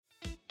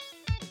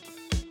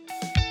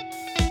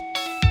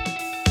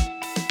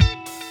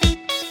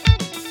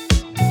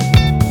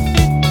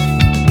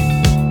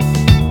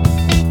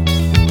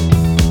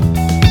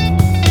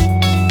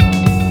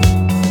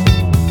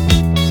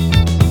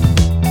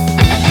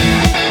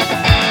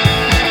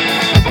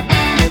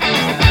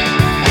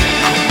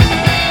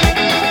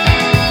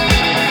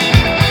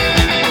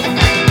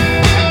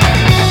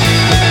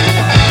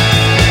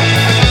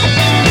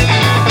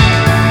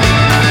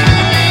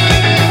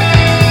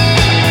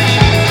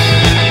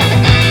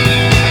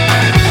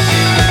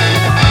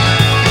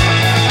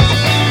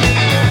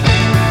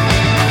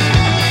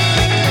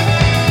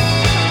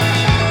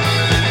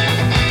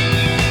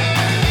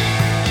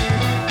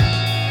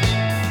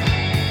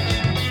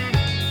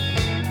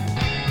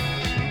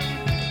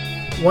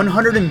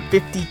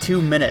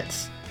152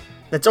 minutes.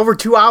 That's over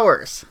 2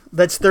 hours.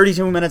 That's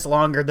 32 minutes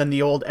longer than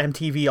the old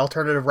MTV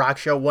alternative rock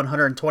show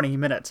 120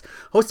 Minutes,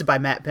 hosted by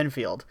Matt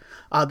Pinfield.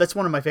 That's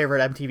one of my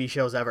favorite MTV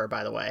shows ever,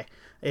 by the way.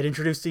 It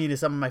introduced me to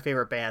some of my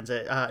favorite bands.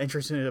 It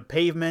introduced me to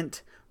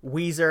Pavement,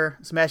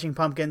 Weezer, Smashing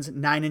Pumpkins,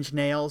 Nine Inch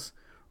Nails,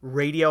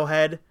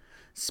 Radiohead.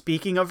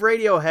 Speaking of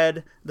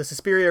Radiohead, the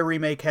Suspiria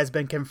remake has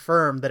been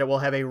confirmed that it will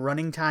have a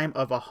running time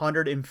of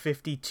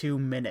 152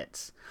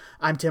 minutes.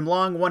 I'm Tim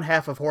Long, one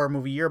half of Horror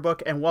Movie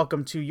Yearbook, and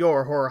welcome to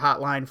your Horror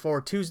Hotline for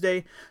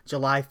Tuesday,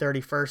 July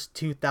 31st,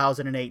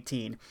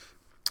 2018.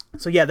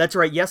 So yeah, that's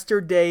right.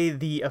 Yesterday,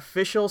 the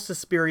official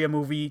Suspiria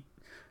movie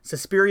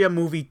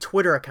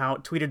Twitter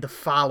account tweeted the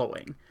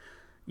following.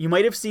 You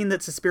might have seen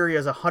that Suspiria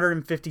is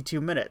 152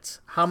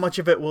 minutes. How much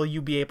of it will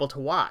you be able to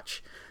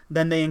watch?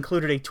 Then they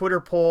included a Twitter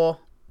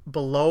poll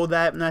below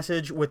that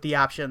message with the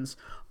options: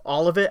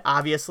 all of it,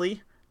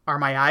 obviously, are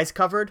my eyes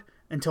covered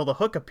until the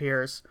hook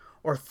appears,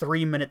 or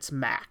 3 minutes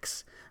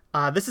max.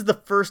 This is the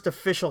first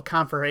official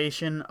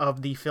confirmation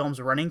of the film's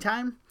running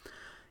time.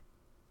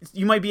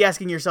 You might be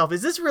asking yourself,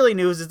 is this really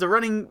news? Is the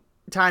running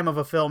time of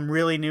a film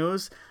really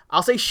news?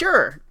 I'll say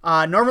sure.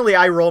 Normally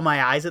I roll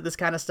my eyes at this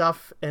kind of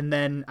stuff, and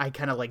then I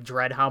kind of like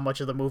dread how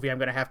much of the movie I'm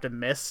going to have to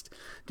miss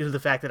due to the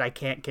fact that I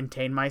can't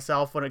contain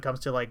myself when it comes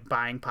to like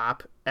buying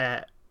pop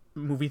at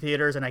movie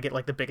theaters, and I get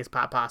like the biggest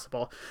pop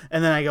possible,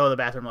 and then I go to the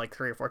bathroom like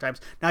 3 or 4 times.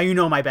 Now you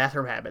know my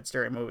bathroom habits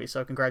during movies,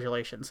 so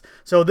congratulations.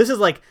 So this is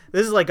like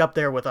up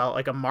there with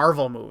a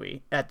Marvel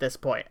movie at this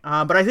point.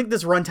 But I think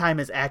this runtime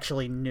is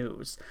actually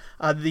news.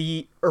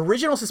 The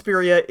original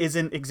Suspiria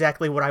isn't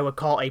exactly what I would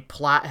call a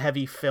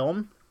plot-heavy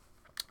film.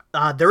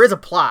 There is a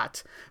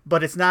plot,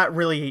 but it's not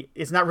really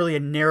a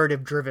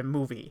narrative-driven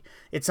movie.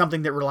 It's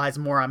something that relies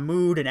more on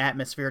mood and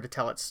atmosphere to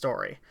tell its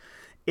story.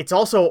 It's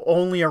also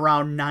only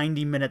around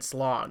 90 minutes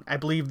long. I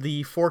believe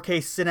the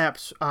 4K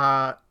Synapse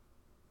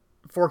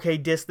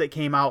 4K disc that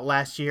came out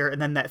last year, and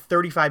then that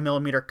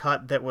 35mm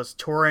cut that was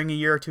touring a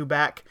year or two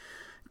back,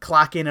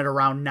 clock in at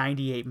around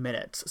 98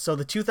 minutes. So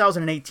the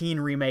 2018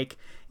 remake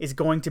is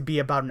going to be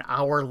about an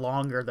hour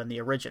longer than the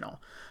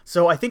original.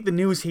 So I think the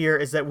news here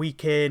is that we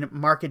can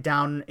mark it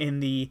down in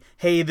the,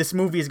 hey, this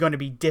movie is going to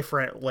be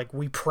different, like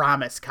we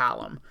promise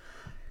column.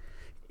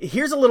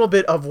 Here's a little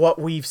bit of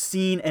what we've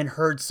seen and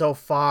heard so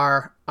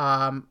far,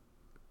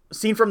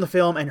 seen from the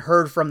film and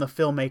heard from the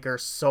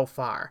filmmakers so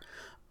far.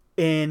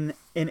 In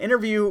an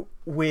interview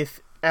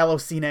with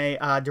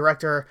Allocine,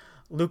 director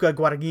Luca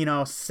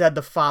Guadagnino said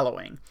the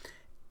following.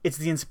 It's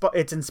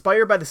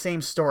inspired by the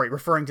same story,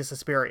 referring to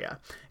Suspiria.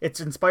 It's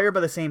inspired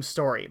by the same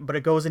story, but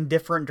it goes in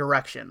different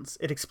directions.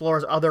 It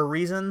explores other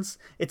reasons.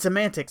 It's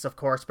semantics, of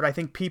course, but I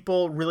think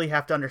people really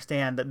have to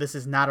understand that this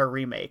is not a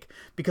remake,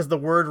 because the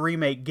word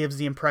remake gives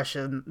the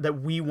impression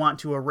that we want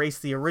to erase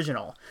the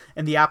original,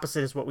 and the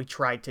opposite is what we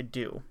tried to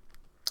do.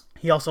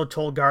 He also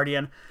told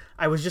Guardian,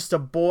 I was just a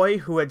boy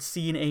who had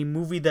seen a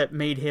movie that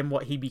made him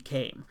what he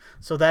became.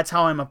 So that's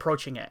how I'm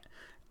approaching it.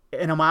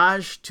 An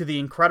homage to the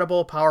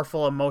incredible,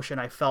 powerful emotion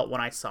I felt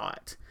when I saw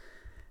it.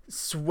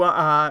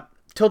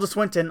 Tilda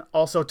Swinton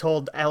also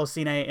told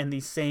Allocine in the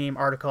same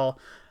article,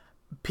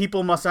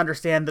 people must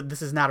understand that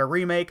this is not a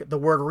remake. The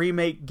word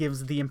remake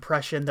gives the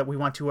impression that we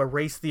want to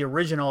erase the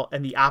original,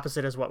 and the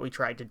opposite is what we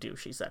tried to do,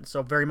 she said.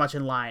 So very much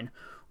in line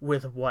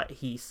with what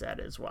he said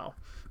as well.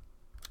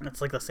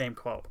 It's like the same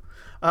quote.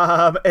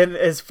 And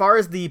as far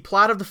as the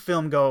plot of the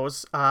film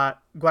goes,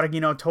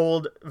 Guadagnino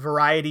told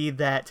Variety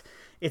that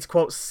it's,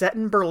 quote, set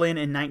in Berlin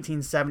in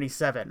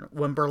 1977,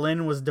 when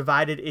Berlin was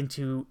divided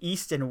into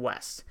East and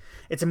West.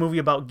 It's a movie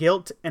about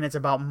guilt, and it's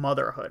about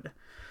motherhood.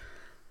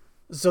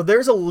 So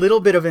there's a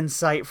little bit of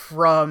insight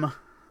from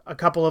a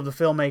couple of the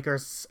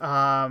filmmakers,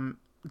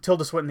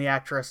 Tilda Swinton, the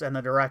actress, and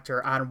the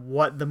director, on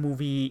what the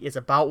movie is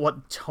about,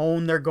 what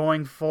tone they're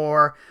going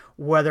for,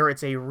 whether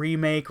it's a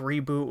remake,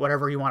 reboot,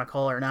 whatever you want to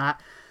call it or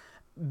not.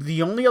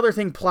 The only other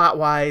thing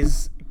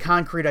plot-wise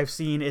concrete I've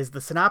seen is the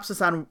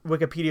synopsis on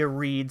Wikipedia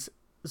reads,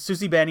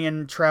 Susie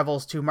Bannion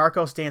travels to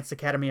Marcos Dance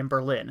Academy in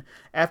Berlin.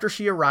 After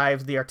she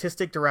arrives, the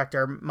artistic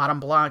director, Madame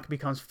Blanc,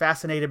 becomes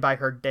fascinated by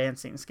her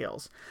dancing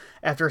skills.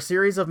 After a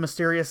series of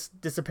mysterious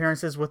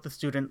disappearances with the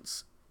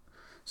students,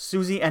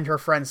 Susie and her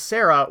friend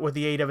Sarah, with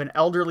the aid of an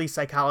elderly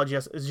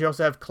psychologist,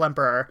 Joseph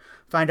Klemperer,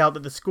 find out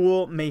that the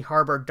school may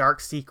harbor dark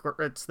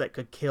secrets that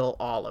could kill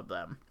all of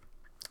them.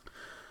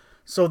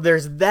 So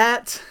there's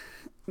that.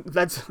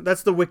 That's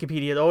the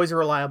Wikipedia, always a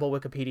reliable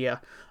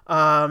Wikipedia.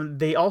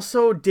 They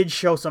also did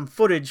show some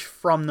footage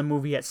from the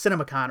movie at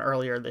CinemaCon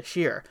earlier this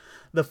year.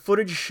 The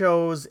footage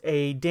shows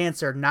a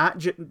dancer,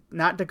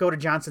 not Dakota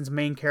Johnson's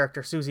main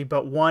character, Susie,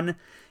 but one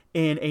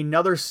in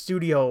another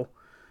studio.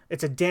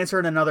 It's a dancer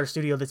in another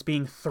studio that's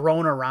being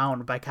thrown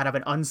around by kind of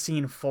an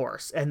unseen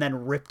force and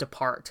then ripped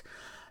apart.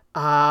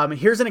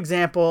 Here's an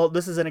example.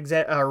 This is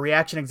a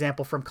reaction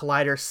example from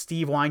Collider's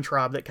Steve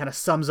Weintraub that kind of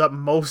sums up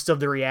most of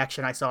the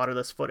reaction I saw to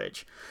this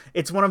footage.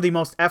 It's one of the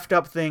most effed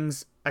up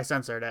things I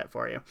censored it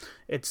for you.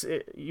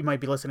 You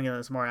might be listening to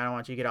this morning. I don't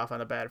want you to get off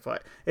on a bad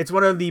foot. It's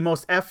one of the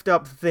most effed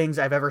up things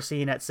I've ever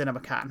seen at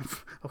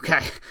CinemaCon.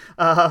 Okay.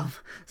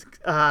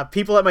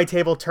 People at my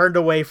table turned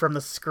away from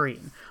the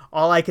screen.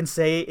 All I can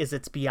say is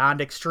it's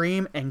beyond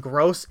extreme and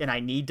gross, and I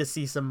need to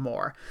see some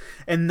more.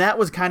 And that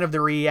was kind of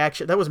the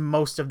reaction. That was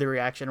most of the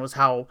reaction, was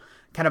how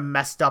kind of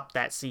messed up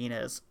that scene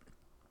is.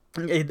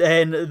 And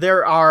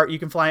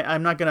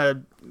I'm not going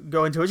to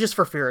go into it just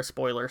for fear of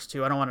spoilers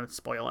too. I don't want to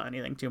spoil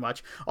anything too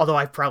much, although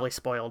I've probably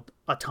spoiled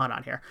a ton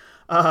on here.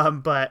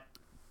 But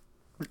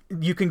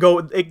you can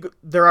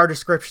there are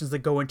descriptions that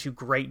go into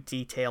great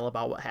detail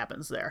about what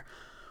happens there.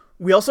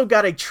 We also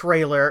got a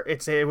trailer.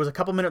 It was a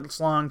couple minutes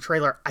long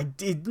trailer. I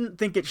didn't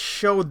think it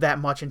showed that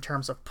much in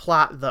terms of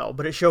plot though,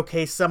 but it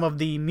showcased some of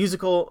the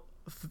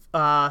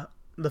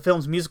the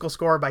film's musical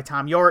score by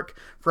Tom York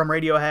from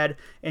Radiohead,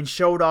 and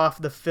showed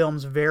off the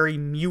film's very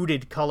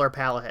muted color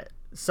palette,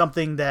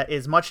 something that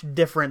is much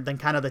different than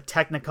kind of the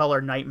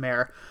Technicolor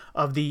nightmare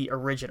of the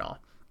original.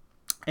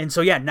 And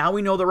so, yeah, now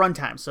we know the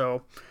runtime.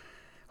 So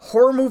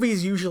horror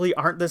movies usually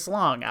aren't this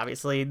long,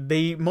 obviously.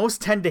 They most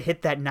tend to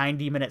hit that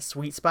 90-minute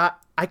sweet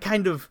spot.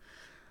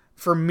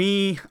 For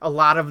me, a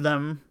lot of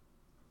them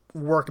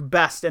work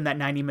best in that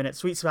 90-minute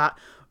sweet spot,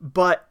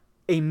 but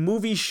a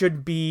movie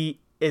should be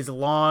as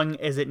long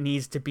as it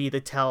needs to be to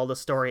tell the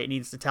story it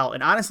needs to tell.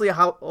 And honestly,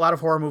 a lot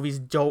of horror movies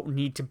don't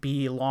need to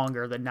be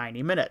longer than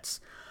 90 minutes.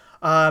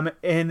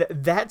 And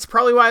that's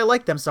probably why I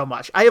like them so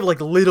much. I have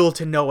little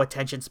to no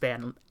attention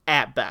span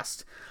at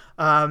best.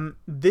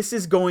 This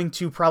is going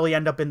to probably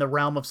end up in the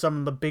realm of some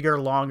of the bigger,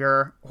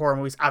 longer horror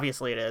movies.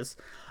 Obviously it is.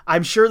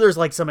 I'm sure there's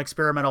some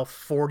experimental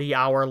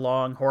 40-hour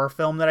long horror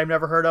film that I've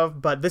never heard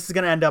of, but this is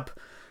going to end up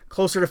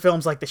closer to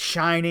films like The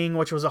Shining,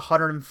 which was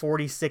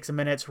 146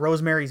 minutes.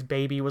 Rosemary's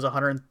Baby was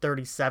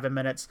 137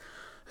 minutes.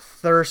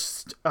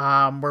 Thirst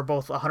were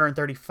both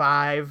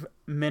 135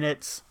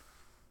 minutes.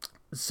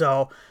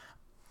 So,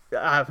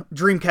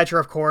 Dreamcatcher,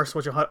 of course,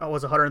 which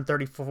was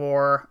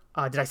 134.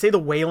 Did I say The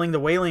Wailing? The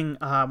Wailing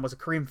was a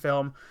Korean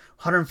film,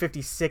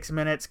 156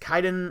 minutes.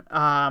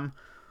 Kaiden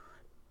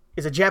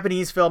is a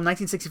Japanese film,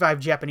 1965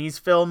 Japanese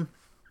film.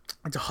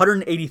 It's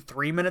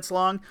 183 minutes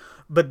long,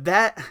 but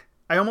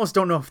I almost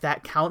don't know if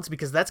that counts,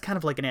 because that's kind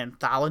of like an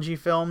anthology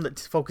film that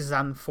focuses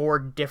on 4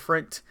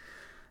 different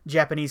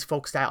Japanese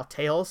folk-style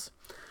tales.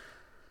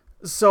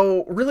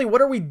 So really,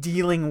 what are we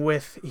dealing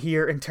with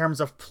here in terms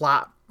of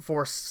plot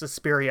for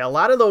Suspiria? A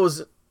couple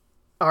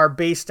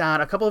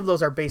of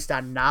those are based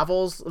on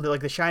novels,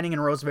 like The Shining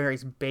and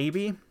Rosemary's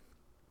Baby,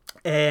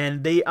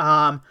 and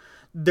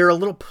they're a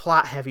little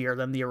plot heavier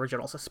than the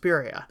original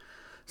Suspiria.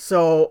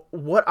 So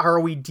what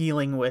are we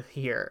dealing with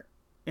here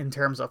in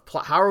terms of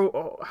plot?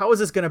 How is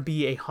this going to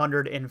be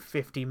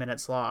 150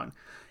 minutes long?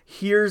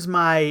 Here's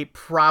my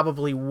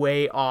probably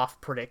way off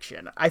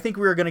prediction. I think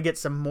we're going to get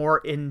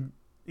something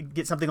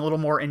a little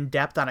more in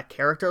depth on a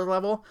character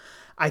level.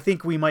 I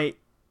think we're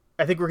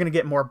going to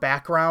get more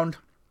background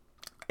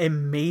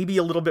and maybe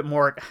a little bit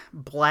more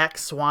Black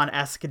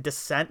Swan-esque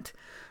descent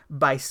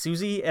by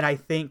Susie, and I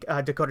think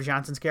Dakota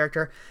Johnson's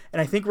character,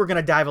 and I think we're going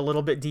to dive a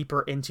little bit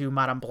deeper into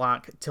Madame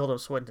Blanc, Tilda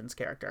Swinton's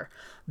character.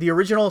 The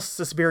original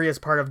Suspiria is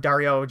part of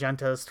Dario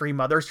Argento's Three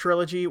Mothers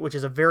trilogy, which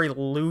is a very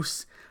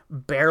loose,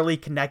 barely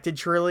connected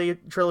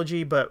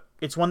trilogy, but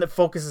it's one that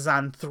focuses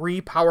on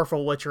 3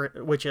 powerful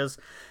witches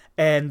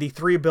and the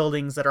 3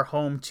 buildings that are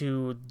home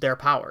to their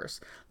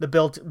powers. The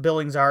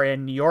buildings are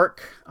in New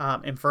York,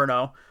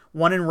 Inferno,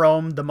 one in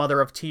Rome, the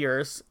Mother of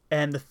Tears,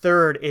 and the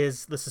third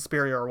is the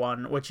Suspiria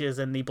one, which is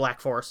in the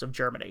Black Forest of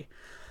Germany.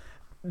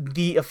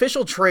 The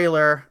official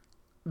trailer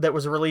that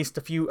was released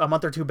a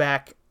month or two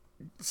back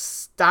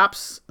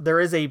there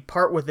is a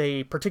part with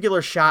a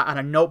particular shot on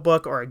a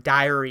notebook or a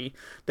diary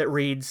that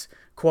reads,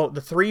 quote,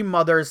 "The 3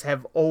 mothers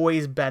have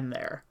always been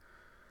there.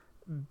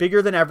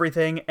 Bigger than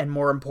everything and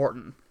more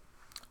important.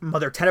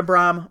 Mother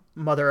Tenebram,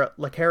 Mother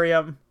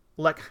Lacarium,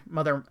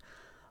 Mother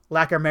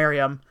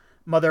Lacarmarium,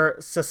 Mother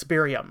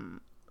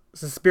Suspiriorum.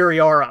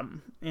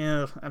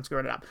 I'm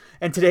screwing it up.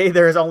 And today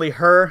there is only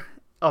her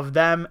of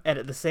them, and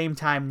at the same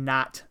time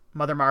not.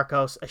 Mother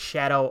Marcos, a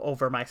shadow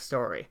over my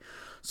story."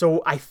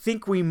 So I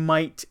think we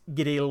might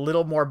get a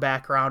little more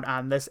background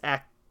on this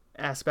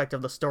aspect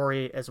of the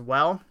story as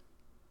well.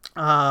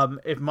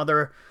 If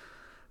Mother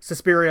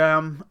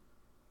Suspirium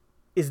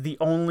is the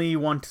only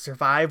one to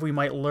survive, we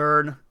might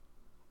learn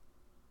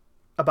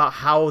about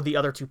how the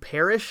other 2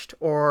 perished,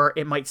 or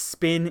it might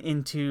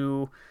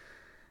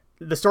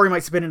the story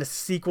might spin into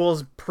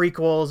sequels,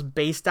 prequels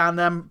based on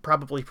them,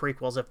 probably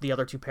prequels if the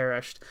other 2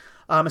 perished.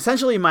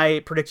 Essentially,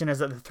 my prediction is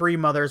that the 3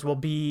 mothers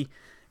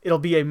it'll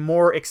be a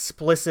more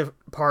explicit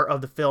part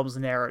of the film's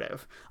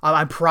narrative.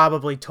 I'm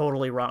probably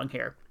totally wrong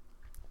here.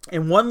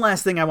 And one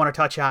last thing I want to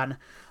touch on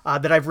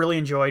that I've really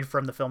enjoyed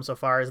from the film so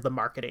far is the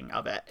marketing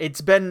of it.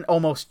 It's been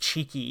almost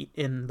cheeky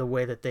in the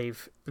way that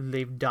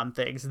they've done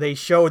things. They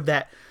showed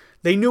that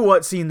they knew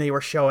what scene they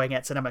were showing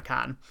at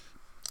CinemaCon.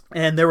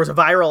 And there was a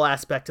viral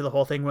aspect to the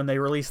whole thing when they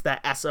released that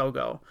S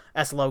logo.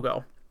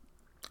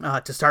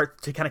 to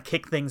start to kind of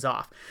kick things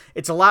off.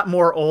 It's a lot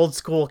more old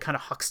school kind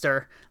of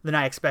huckster than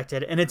I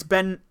expected, and it's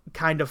been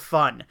kind of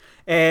fun.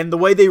 And the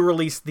way they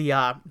released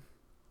the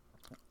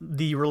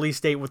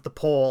release date with the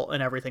poll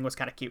and everything was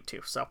kind of cute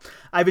too. So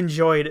I've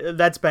enjoyed.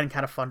 That's been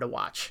kind of fun to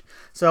watch.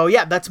 So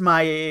yeah,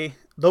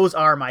 those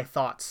are my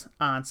thoughts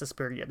on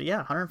Suspiria. Yeah,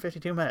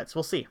 152 minutes.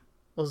 We'll see.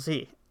 We'll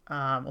see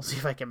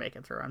if I can make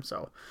it through.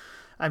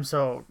 I'm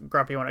so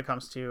grumpy when it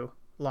comes to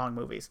long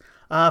movies.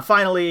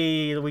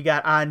 Finally, we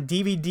got on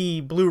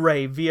DVD,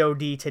 Blu-ray,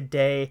 VOD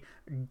today,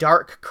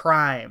 Dark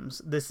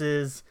Crimes.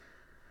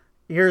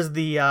 Here's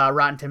the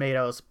Rotten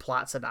Tomatoes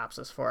plot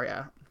synopsis for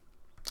you.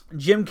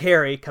 Jim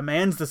Carrey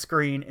commands the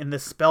screen in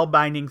this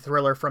spellbinding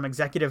thriller from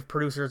executive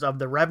producers of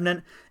The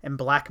Revenant and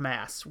Black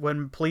Mass.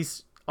 When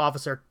police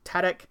officer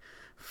Tedek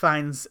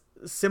finds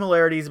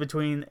similarities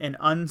between an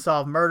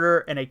unsolved murder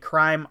and a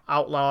crime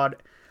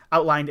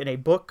outlined in a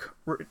book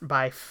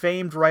by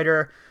famed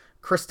writer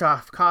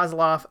Christoph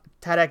Kozloff,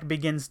 Tedek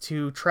begins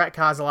to track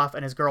Kozloff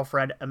and his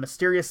girlfriend, a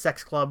mysterious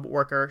sex club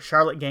worker,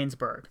 Charlotte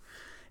Gainsbourg.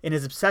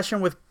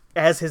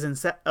 As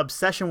his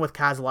obsession with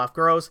Kozloff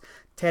grows,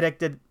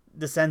 Tedek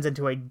descends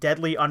into a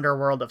deadly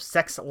underworld of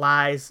sex,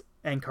 lies,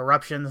 and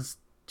corruptions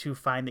to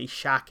find the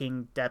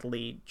shocking,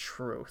 deadly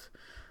truth.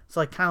 It's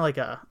like kind of like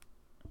a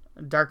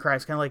Dark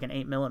Crimes, kind of like an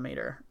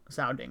 8mm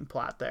sounding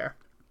plot there.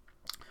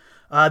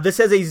 This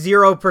has a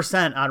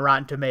 0% on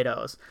Rotten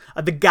Tomatoes.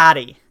 The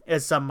Gotti,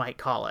 as some might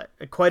call it.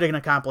 Quite an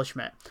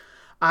accomplishment.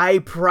 I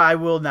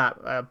probably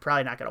not going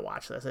to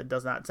watch this. It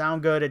does not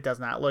sound good. It does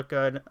not look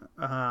good.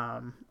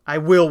 I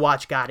will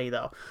watch Gotti,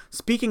 though.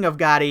 Speaking of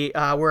Gotti,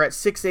 we're at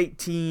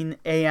 6:18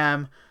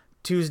 a.m.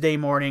 Tuesday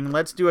morning.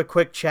 Let's do a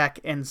quick check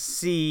and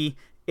see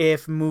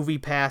if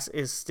MoviePass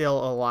is still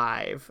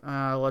alive.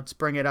 Let's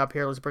bring it up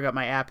here. Let's bring up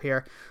my app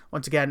here.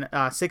 Once again,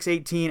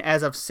 6:18.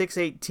 As of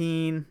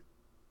 6:18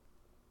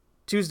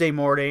 Tuesday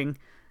morning,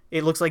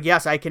 it looks like,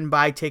 yes, I can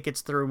buy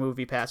tickets through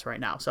MoviePass right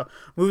now. So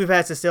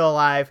MoviePass is still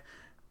alive.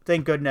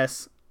 Thank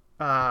goodness.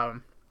 I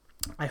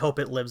hope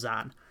it lives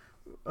on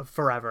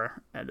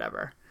forever and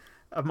ever.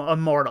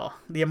 Immortal.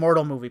 The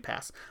immortal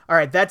MoviePass. All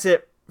right, that's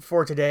it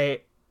for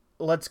today.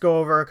 Let's go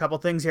over a couple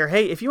things here.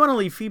 Hey, if you want to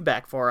leave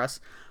feedback for us,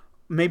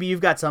 maybe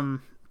you've got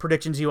some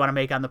predictions you want to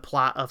make on the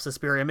plot of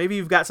Suspiria. Maybe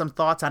you've got some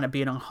thoughts on it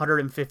being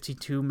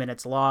 152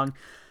 minutes long.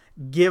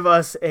 Give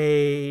us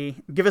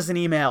an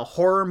email,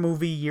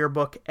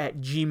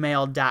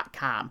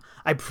 horrormovieyearbook@gmail.com.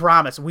 I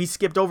promise, we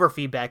skipped over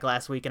feedback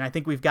last week, and I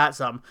think we've got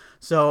some.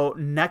 So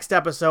next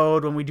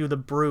episode, when we do The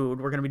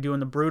Brood, we're going to be doing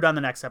The Brood on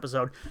the next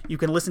episode. You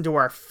can listen to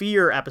our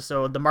Fear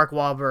episode, the Mark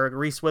Wahlberg,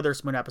 Reese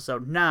Witherspoon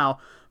episode now.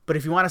 But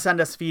if you want to send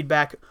us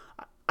feedback,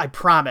 I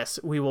promise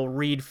we will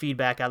read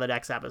feedback on the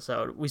next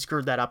episode. We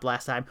screwed that up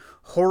last time.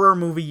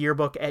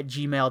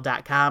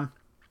 horrormovieyearbook@gmail.com.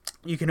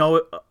 You can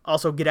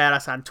also get at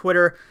us on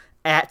Twitter,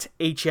 at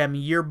HM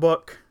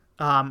Yearbook.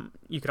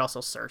 You could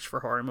also search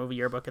for Horror Movie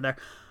Yearbook in there.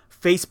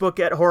 Facebook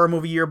at Horror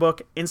Movie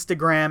Yearbook.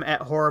 Instagram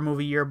at Horror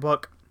Movie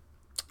Yearbook.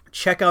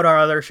 Check out our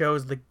other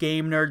shows. The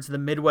Game Nerds, the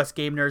Midwest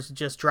Game Nerds,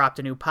 just dropped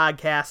a new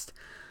podcast.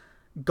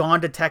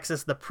 Gone to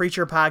Texas, the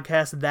Preacher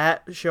podcast.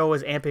 That show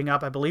is amping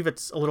up. I believe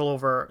it's a little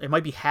over, it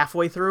might be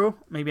halfway through,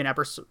 maybe an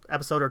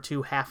episode or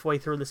two halfway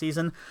through the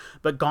season.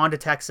 But Gone to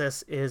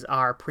Texas is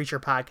our Preacher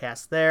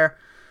podcast there.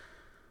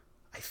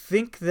 I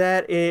think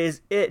that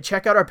is it.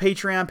 Check out our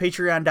Patreon,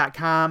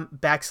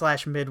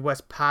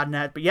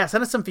 patreon.com/MidwestPodNet. But yeah,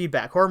 send us some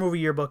feedback.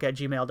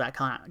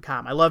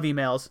 horrormovieyearbook@gmail.com. I love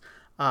emails.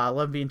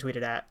 Love being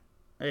tweeted at.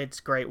 It's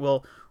great.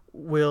 We'll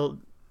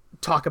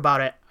talk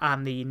about it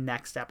on the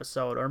next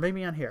episode, or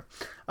maybe on here.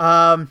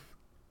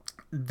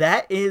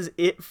 That is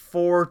it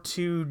for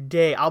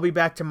today. I'll be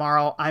back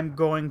tomorrow. I'm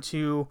going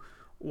to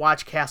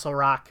watch Castle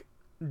Rock,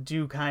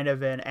 do kind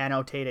of an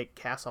annotated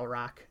Castle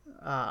Rock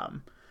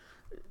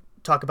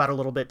talk about a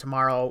little bit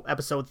tomorrow,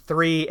 episode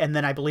 3, and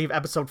then I believe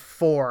episode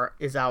 4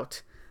 is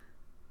out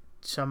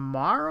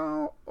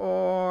tomorrow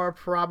or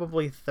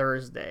probably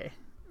Thursday,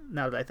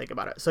 now that I think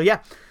about it. So yeah,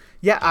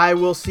 I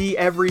will see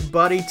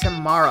everybody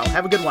tomorrow.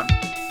 Have a good one.